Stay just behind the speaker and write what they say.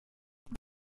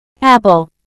apple,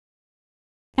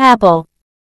 apple,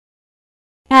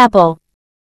 apple.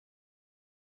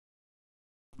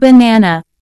 Banana,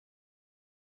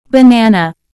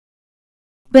 banana,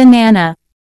 banana.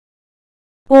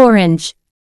 Orange,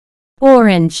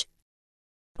 orange,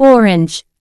 orange.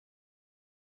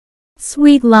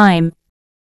 Sweet lime,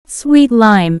 sweet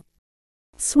lime,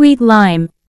 sweet lime.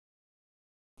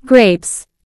 Grapes,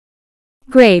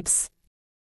 grapes,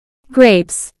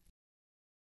 grapes.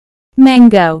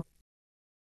 Mango,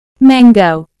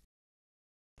 mango,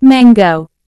 mango.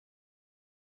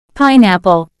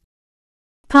 Pineapple,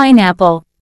 pineapple,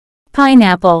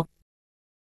 pineapple.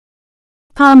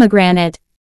 Pomegranate,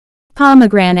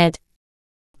 pomegranate,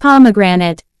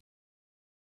 pomegranate.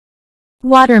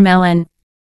 Watermelon,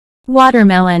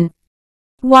 watermelon,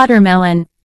 watermelon.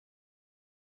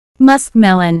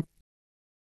 Muskmelon,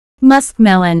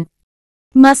 muskmelon,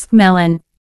 muskmelon.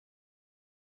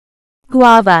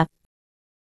 Guava,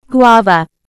 guava,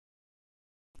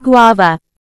 guava.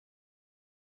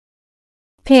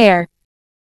 Pear,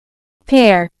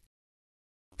 pear,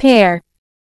 pear.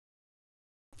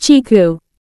 Chiku,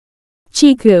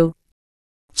 chiku,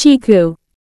 chiku.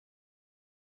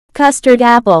 Custard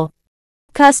apple,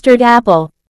 custard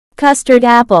apple, custard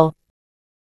apple.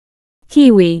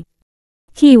 Kiwi,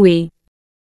 kiwi,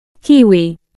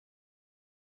 kiwi.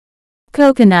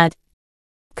 Coconut,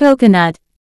 coconut,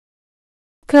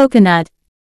 coconut.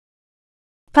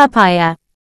 Papaya,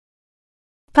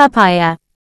 papaya,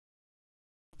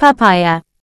 papaya.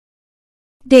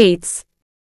 Dates,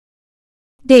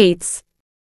 dates,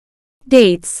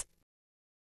 dates.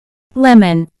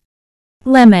 Lemon,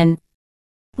 lemon,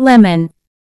 lemon.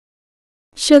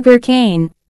 Sugar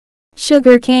cane,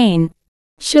 sugar cane,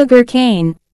 sugar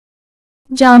cane.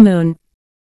 Jamun,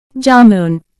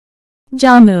 jamun,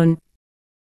 jamun.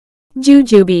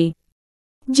 Jujube,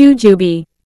 jujube,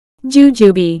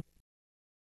 jujube.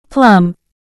 Plum,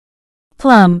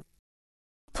 plum,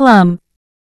 plum.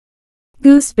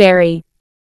 Gooseberry,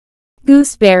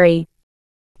 gooseberry,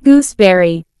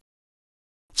 gooseberry.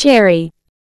 Cherry,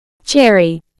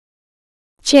 cherry,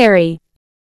 cherry.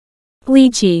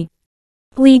 Lychee,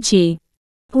 lychee,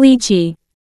 lychee.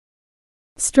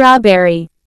 Strawberry,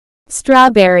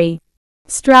 strawberry,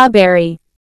 strawberry.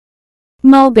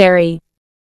 Mulberry,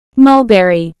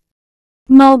 mulberry,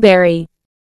 mulberry.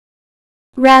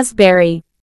 Raspberry,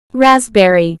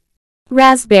 raspberry,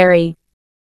 raspberry.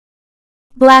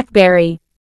 Blackberry,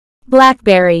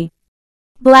 blackberry,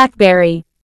 blackberry.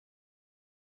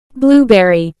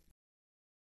 Blueberry,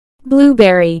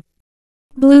 blueberry,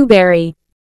 blueberry.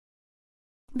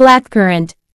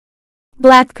 Blackcurrant,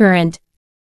 blackcurrant,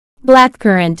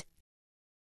 blackcurrant.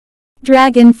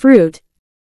 Dragon fruit,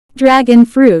 dragon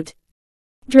fruit,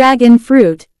 dragon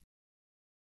fruit.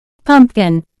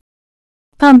 Pumpkin,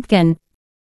 pumpkin,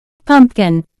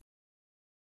 pumpkin.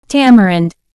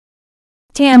 Tamarind,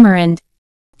 tamarind,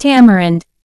 tamarind.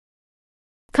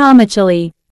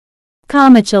 Kamachili,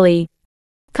 kamachili,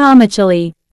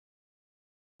 kamachili.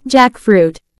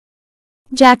 Jackfruit,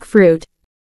 jackfruit,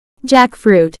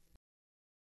 jackfruit.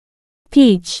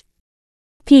 Peach,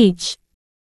 peach,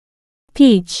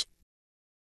 peach.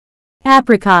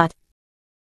 Apricot,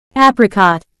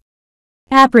 apricot,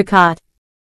 apricot.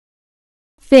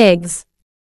 Figs,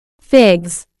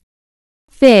 figs,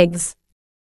 figs.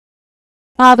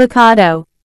 Avocado,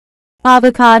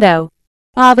 avocado,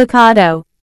 avocado.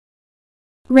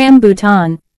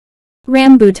 Rambutan,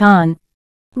 rambutan,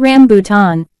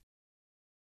 rambutan.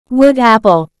 Wood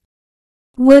apple,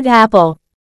 wood apple,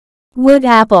 wood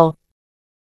apple.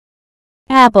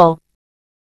 Apple,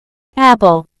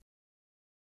 apple,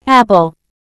 apple.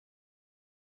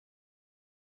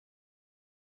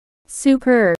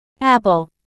 Superb, apple.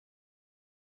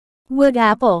 Wood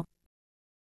apple.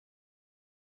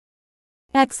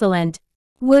 Excellent,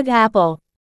 wood apple.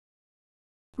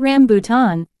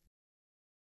 Rambutan.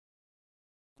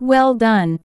 Well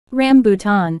done,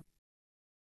 rambutan.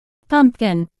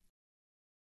 Pumpkin.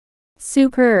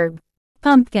 Superb,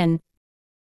 pumpkin.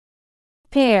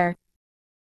 Pear.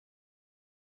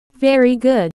 Very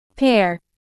good, pear.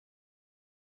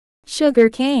 Sugar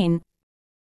cane.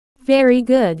 Very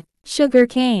good, sugar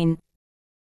cane.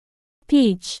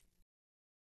 Peach.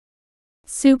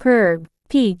 Superb,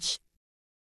 peach.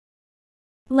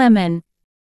 Lemon.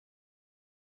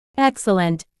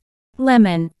 Excellent,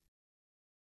 lemon.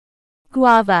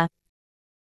 Guava.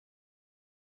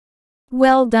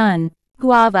 Well done,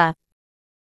 guava.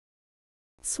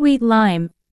 Sweet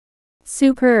lime.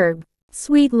 Superb,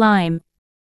 sweet lime.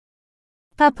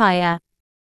 Papaya.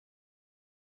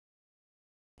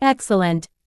 Excellent.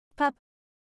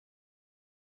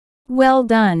 Well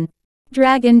done.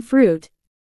 Dragon fruit.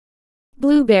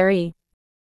 blueberry.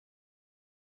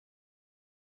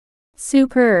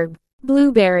 Superb,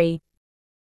 blueberry.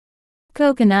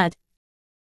 Coconut.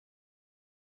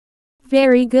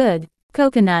 Very good,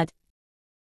 coconut.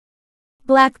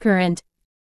 Blackcurrant.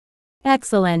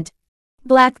 Excellent,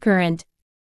 blackcurrant.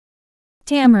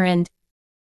 Tamarind.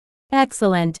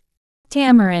 Excellent,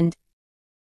 tamarind.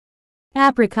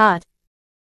 Apricot.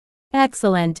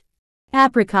 Excellent,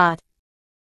 apricot.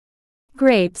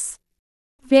 Grapes.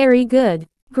 Very good,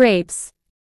 grapes.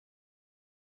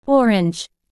 Orange.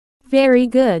 Very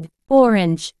good,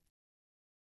 orange.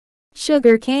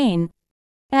 Sugar cane.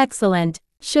 Excellent,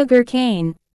 sugar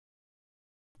cane.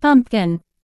 Pumpkin.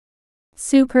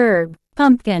 Superb,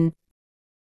 pumpkin.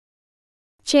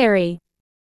 Cherry.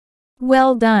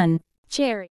 Well done,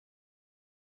 cherry.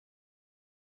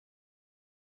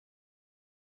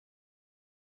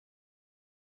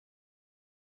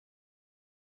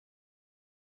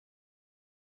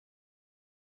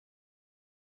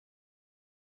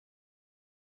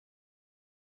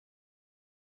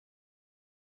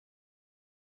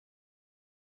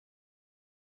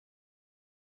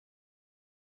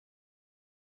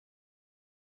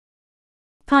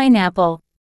 Pineapple.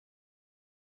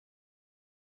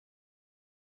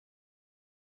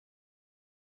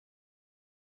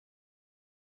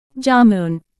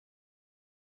 Jamun.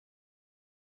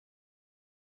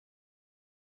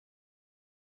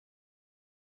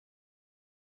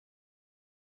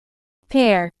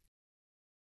 Pear.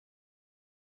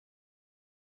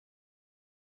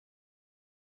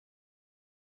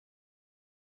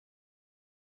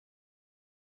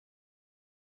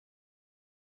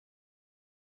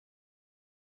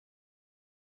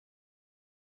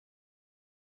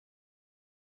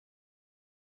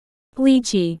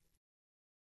 Lychee.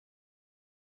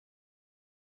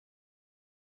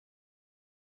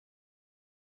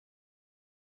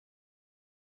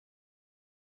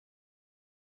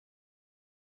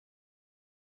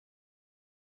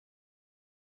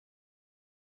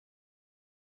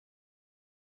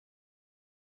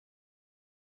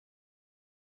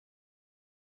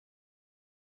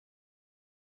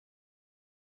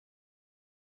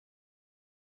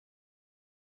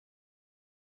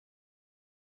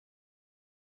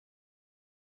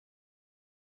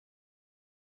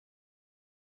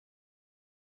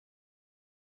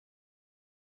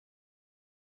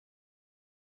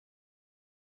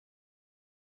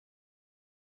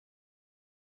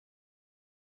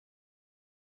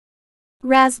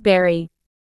 Raspberry.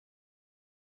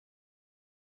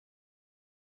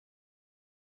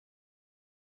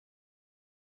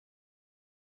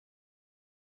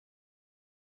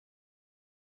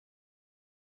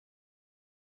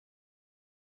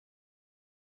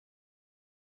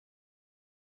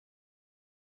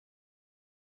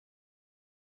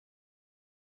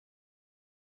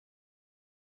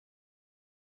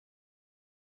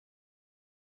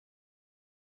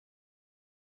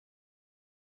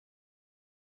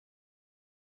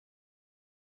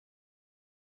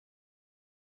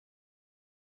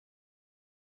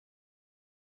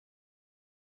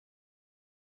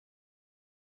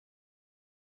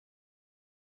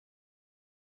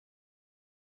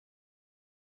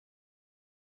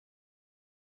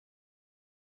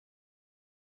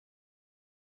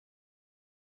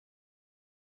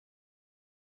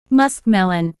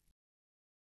 Muskmelon.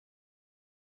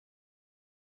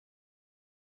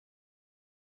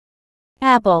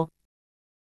 Apple.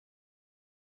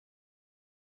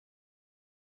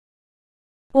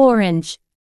 Orange.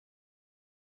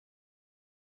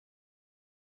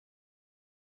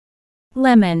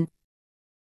 Lemon.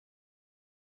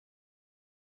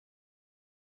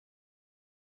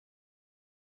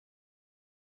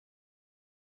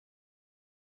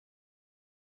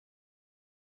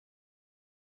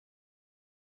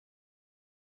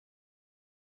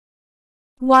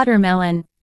 Watermelon.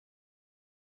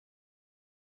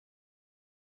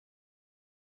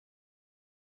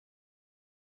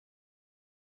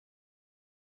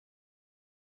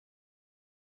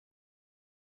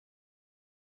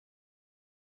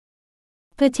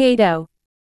 Potato.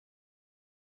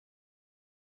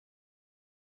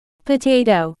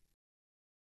 Potato.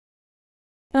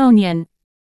 Onion.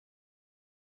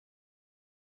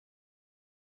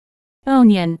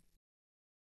 Onion.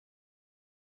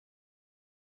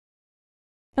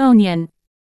 Onion.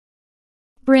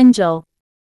 Brinjal.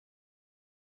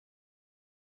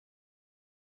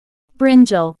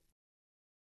 Brinjal.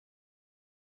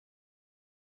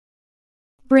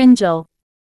 Brinjal.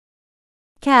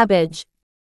 Cabbage.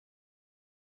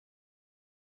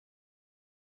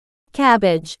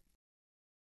 Cabbage.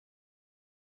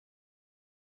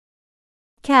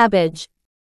 Cabbage.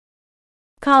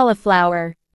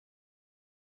 cauliflower,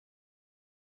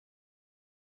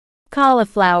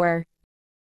 cauliflower,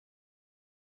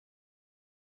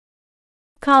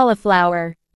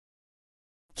 cauliflower,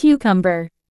 cucumber,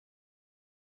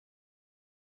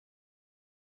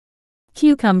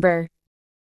 cucumber,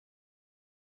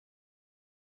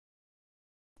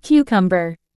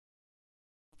 cucumber,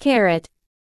 carrot,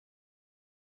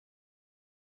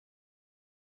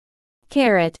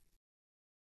 carrot,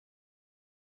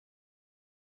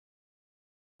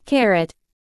 carrot,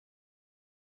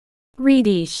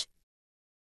 radish,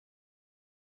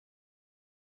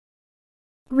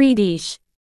 radish,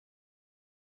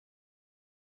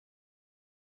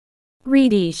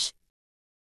 radish,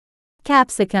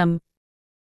 capsicum,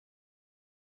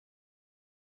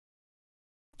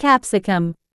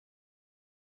 capsicum,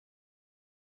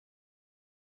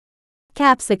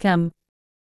 capsicum,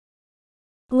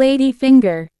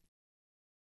 ladyfinger,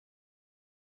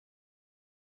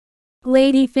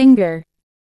 ladyfinger,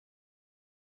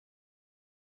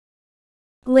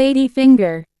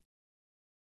 ladyfinger,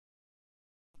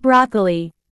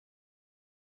 broccoli,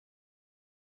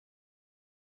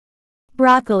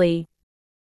 broccoli,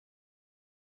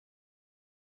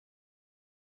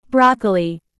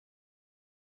 broccoli,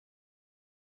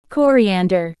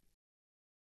 coriander,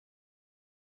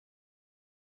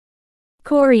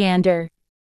 coriander,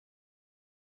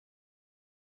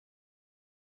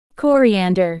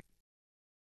 coriander,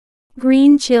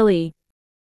 green chili,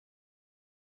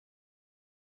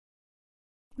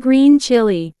 green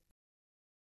chili,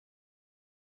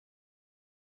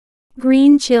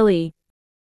 green chili,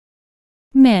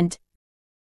 mint,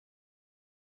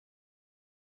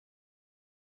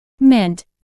 mint,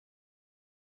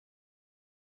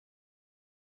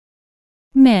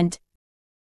 mint,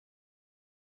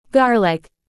 garlic,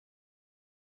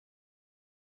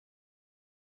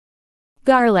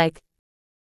 garlic,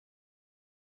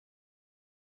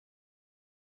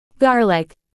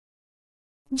 garlic,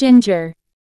 ginger,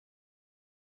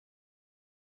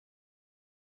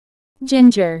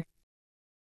 ginger,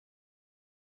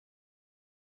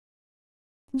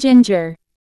 ginger,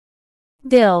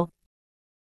 dill,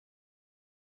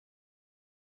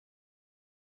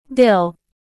 dill,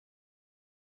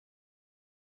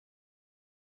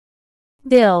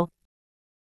 dill,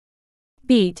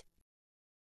 beet,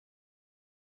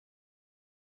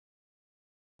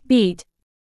 beet,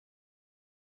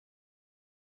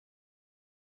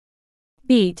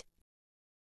 beet,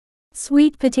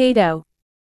 sweet potato,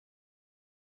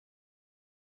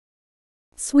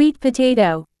 sweet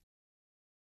potato,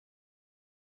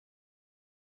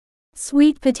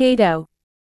 sweet potato,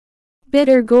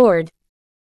 bitter gourd,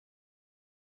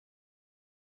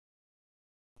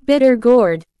 bitter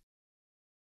gourd,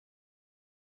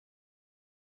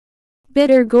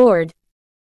 bitter gourd,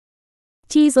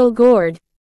 teasel gourd,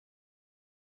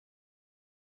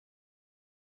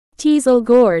 teasel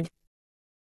gourd,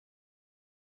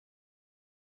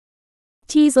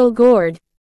 teasel gourd,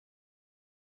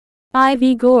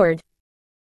 ivy gourd,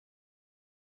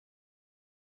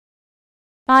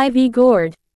 ivy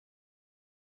gourd,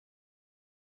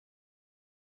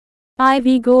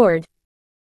 ivy gourd,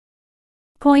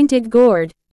 pointed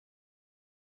gourd,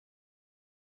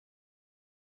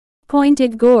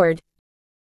 pointed gourd,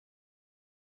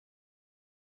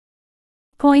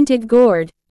 pointed gourd,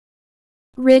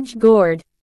 ridge gourd,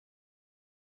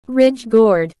 ridge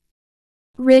gourd,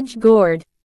 ridge gourd,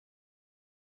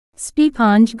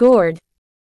 speponge gourd,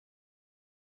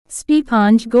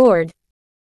 speponge gourd,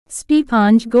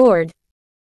 speponge gourd,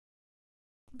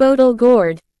 bottle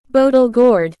gourd, bottle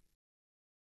gourd,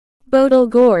 bottle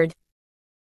gourd,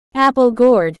 apple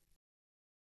gourd,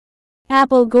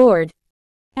 apple gourd,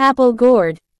 apple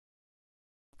gourd,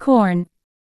 corn,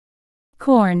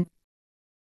 corn,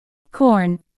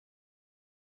 corn,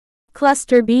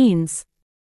 cluster beans,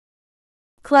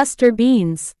 cluster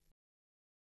beans,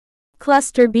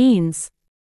 cluster beans,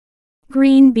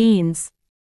 green beans,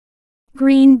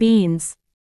 green beans,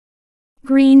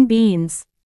 green beans,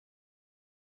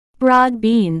 broad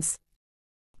beans,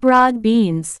 broad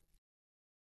beans,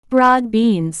 broad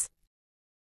beans,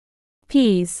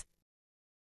 peas,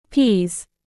 peas,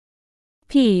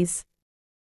 peas,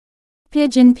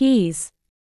 pigeon peas,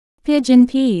 pigeon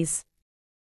peas,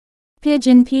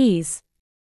 pigeon peas,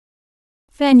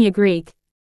 fenugreek,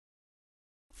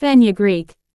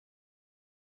 fenugreek,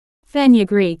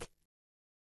 fenugreek,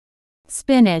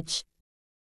 spinach,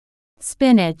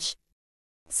 spinach,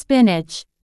 spinach,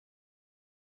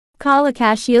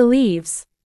 colocasia leaves,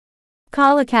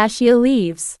 colocasia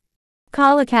leaves,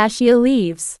 colocasia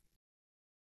leaves,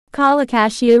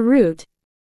 colocasia root,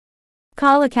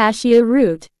 colocasia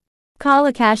root,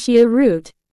 Colocasia root.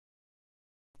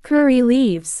 Curry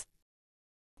leaves.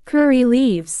 Curry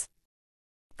leaves.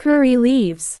 Curry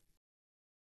leaves.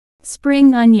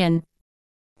 Spring onion.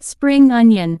 Spring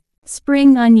onion.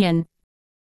 Spring onion.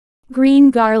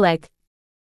 Green garlic.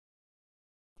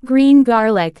 Green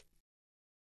garlic.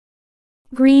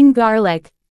 Green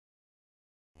garlic.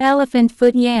 Elephant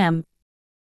foot yam.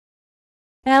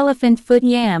 Elephant foot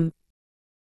yam.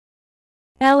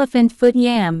 Elephant foot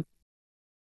yam.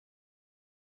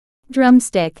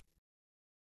 Drumstick.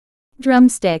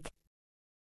 Drumstick.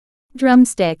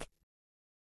 Drumstick.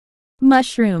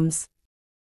 Mushrooms.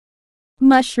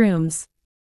 Mushrooms.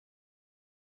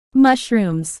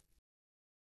 Mushrooms.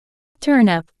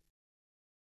 Turnip.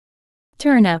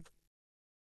 Turnip.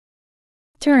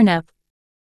 Turnip.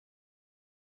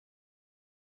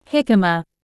 Jicama.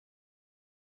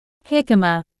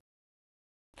 Jicama.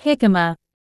 Jicama.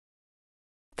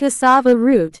 Cassava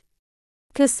root.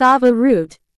 Cassava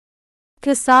root.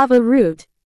 Cassava root.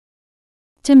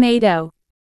 Tomato.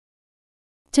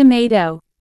 Tomato.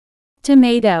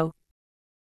 Tomato.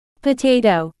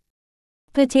 Potato.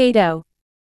 Potato.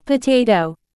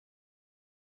 Potato.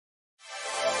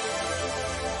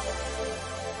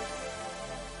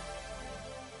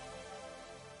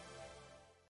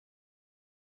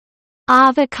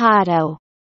 Avocado.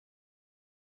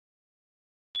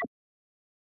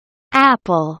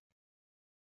 Apple.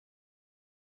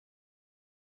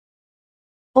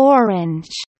 Orange.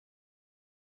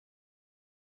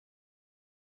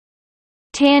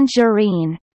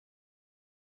 Tangerine.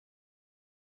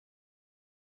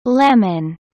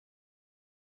 Lemon.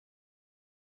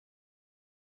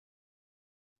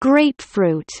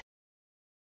 Grapefruit.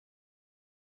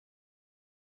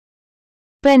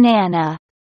 Banana.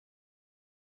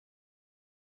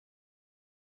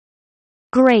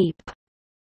 Grape.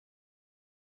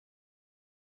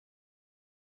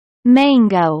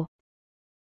 Mango.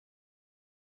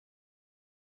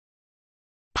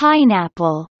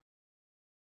 Pineapple.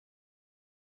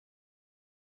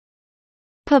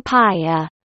 Papaya.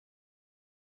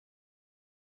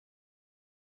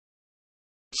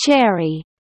 Cherry.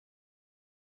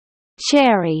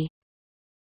 Cherry.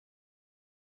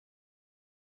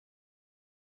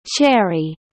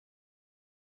 Cherry.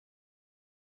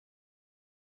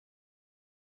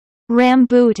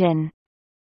 Rambutan.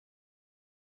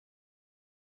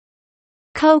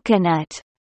 Coconut.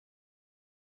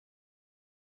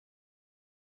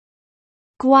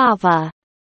 Guava.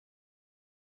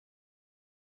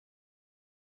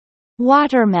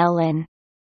 Watermelon.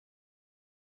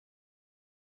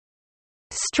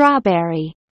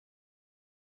 Strawberry.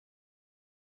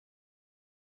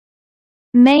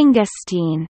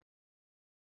 Mangosteen.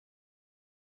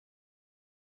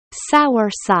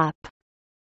 Soursop.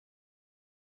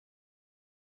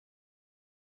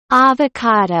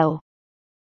 Avocado.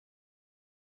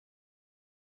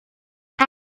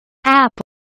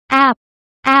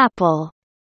 Apple.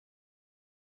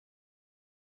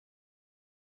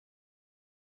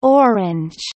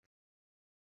 Orange.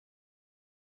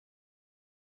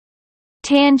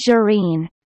 Tangerine.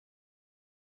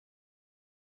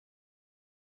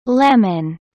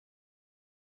 Lemon.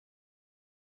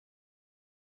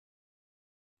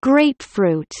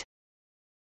 Grapefruit.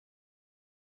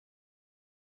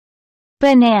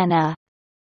 Banana.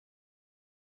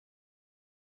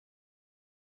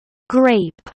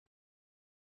 Grape.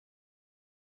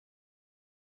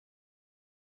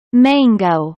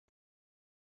 Mango.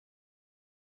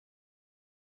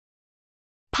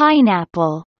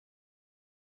 Pineapple.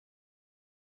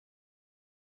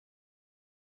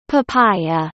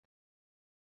 Papaya.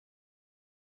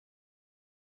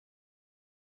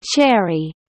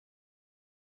 Cherry.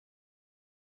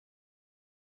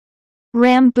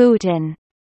 Rambutan.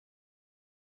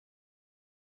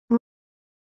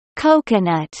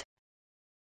 Coconut.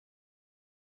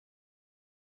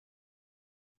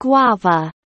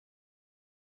 Guava.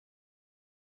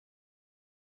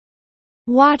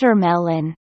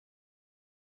 Watermelon.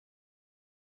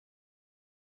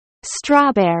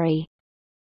 Strawberry.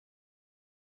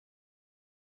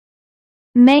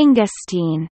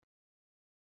 Mangosteen.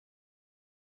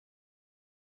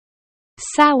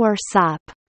 Soursop.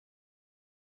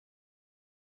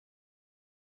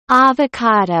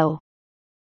 Avocado.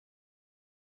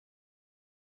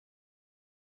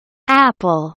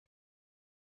 Apple.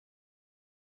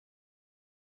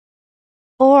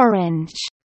 Orange.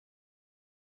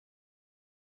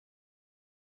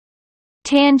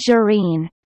 Tangerine.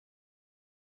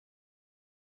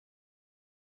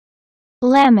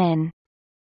 Lemon.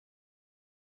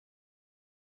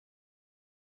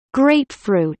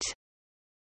 Grapefruit.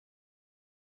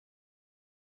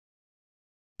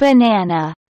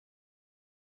 banana,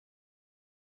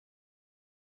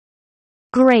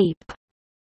 grape,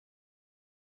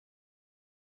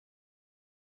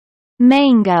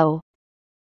 mango,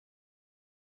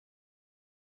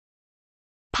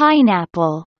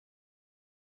 pineapple,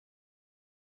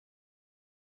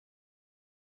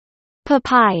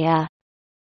 papaya,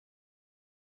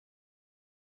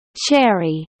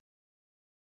 cherry,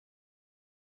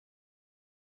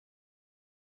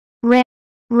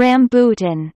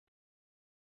 rambutan,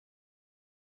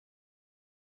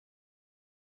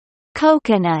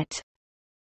 coconut,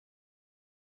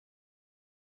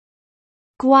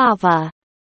 guava,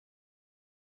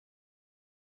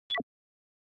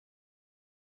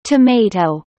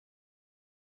 tomato,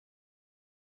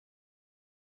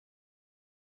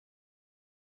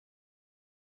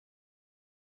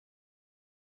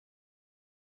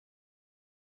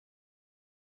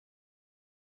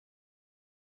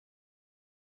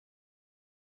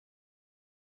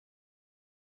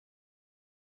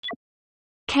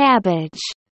 cabbage,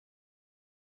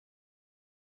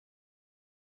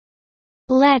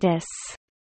 lettuce,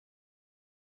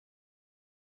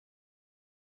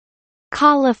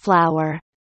 cauliflower,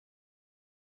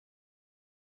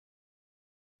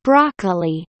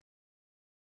 broccoli,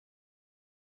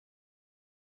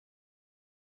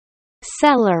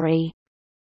 celery,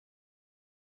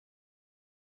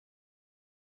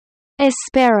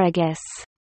 asparagus,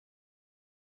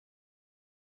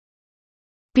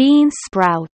 bean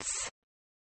sprouts,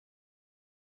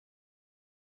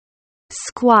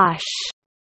 squash,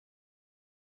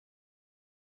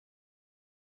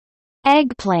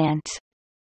 eggplant,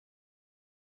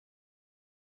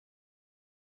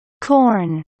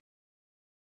 corn,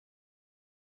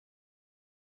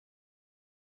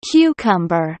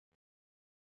 cucumber,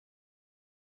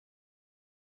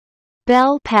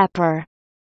 bell pepper,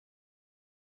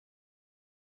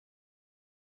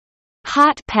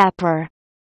 hot pepper,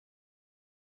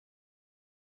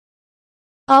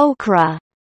 okra,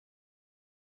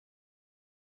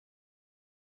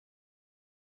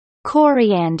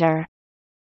 coriander,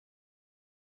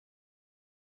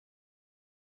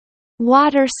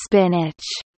 water spinach,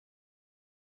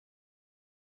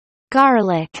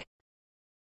 garlic,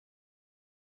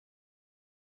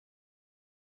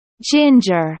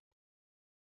 ginger,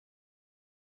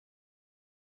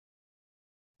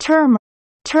 turm,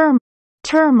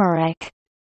 turmeric,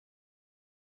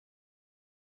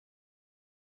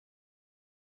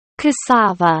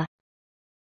 cassava,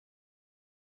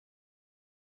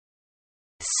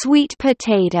 sweet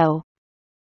potato,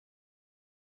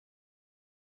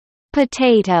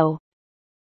 potato,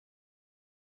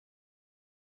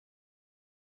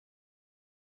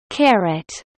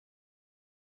 carrot,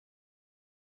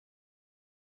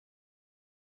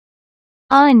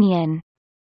 onion,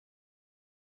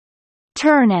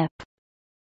 turnip,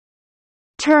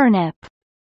 turnip,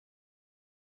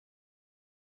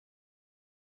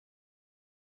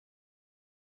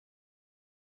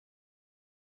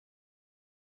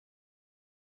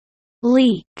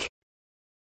 leek,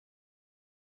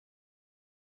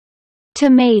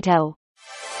 tomato,